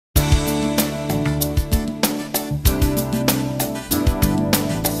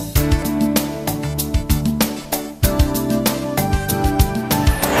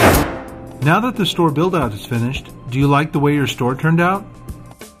Now that the store build-out is finished, do you like the way your store turned out?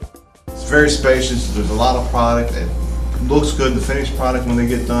 It's very spacious. There's a lot of product. It looks good. The finished product, when they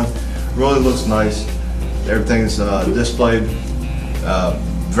get done, really looks nice. Everything's displayed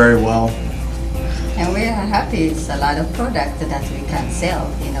very well. And we are happy. It's a lot of product that we can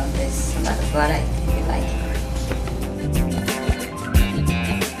sell. You know, there's a lot of variety. We like it.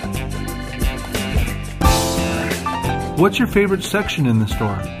 What's your favorite section in the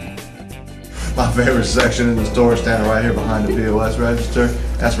store? My favorite section in the store is standing right here behind the POS register.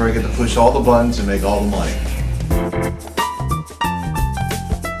 That's where I get to push all the buttons and make all the money.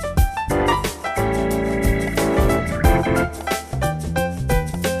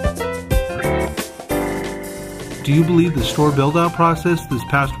 Do you believe the store build-out process this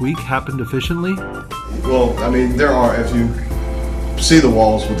past week happened efficiently? Well, I mean, if you see the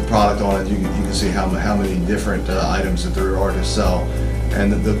walls with the product on it, you can see how many different items that there are to sell,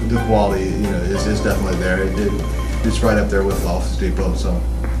 and the quality, you know, is definitely there. It's right up there with Office Depot, so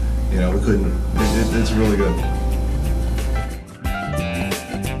you know, we couldn't. It's really good.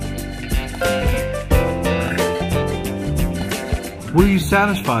 Were you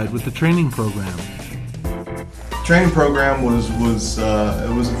satisfied with the training program? Training program was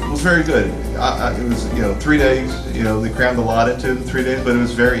very good. It was, you know, 3 days. You know, they crammed a lot into the 3 days, but it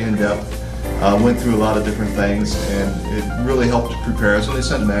was very in depth. Went through a lot of different things, and it really helped prepare us. And they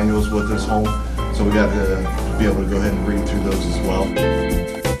sent manuals with us home, so we got to be able to go ahead and read through those as well.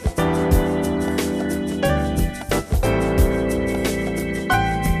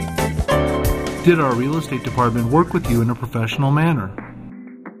 Did our real estate department work with you in a professional manner?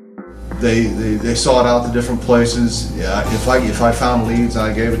 They sought out the different places. Yeah, if I found leads and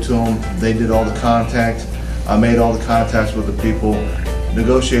I gave it to them, they did all the contact. I made all the contacts with the people,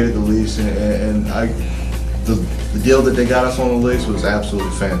 negotiated the lease, and the deal that they got us on the lease was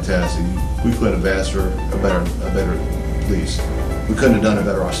absolutely fantastic. We couldn't have asked for a better lease. We couldn't have done it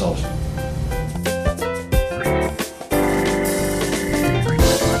better ourselves.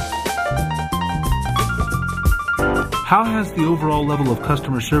 How has the overall level of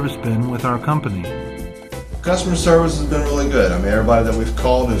customer service been with our company? Customer service has been really good. I mean, everybody that we've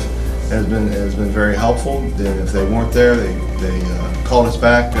called has been very helpful. If they weren't there, they called us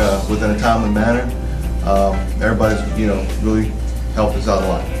back within a timely manner. Everybody's, you know, really helped us out a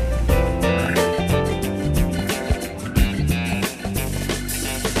lot.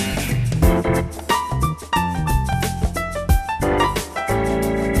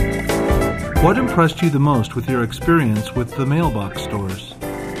 What impressed you the most with your experience with the mailbox stores?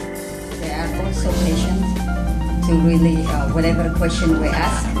 They are also patient to really, whatever question we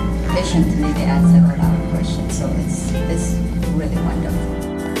ask, patiently they answer all our questions. So it's really wonderful.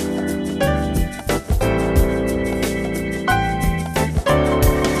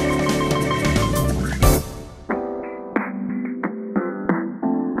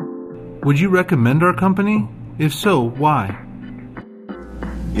 Would you recommend our company? If so, why?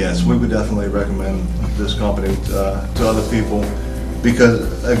 Yes, we would definitely recommend this company to other people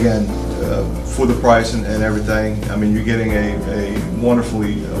because, again, for the price and everything, I mean, you're getting a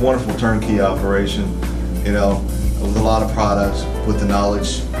wonderful turnkey operation, you know, with a lot of products, with the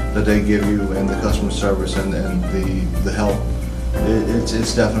knowledge that they give you and the customer service and the help.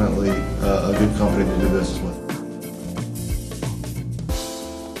 It's definitely a good company to do business with.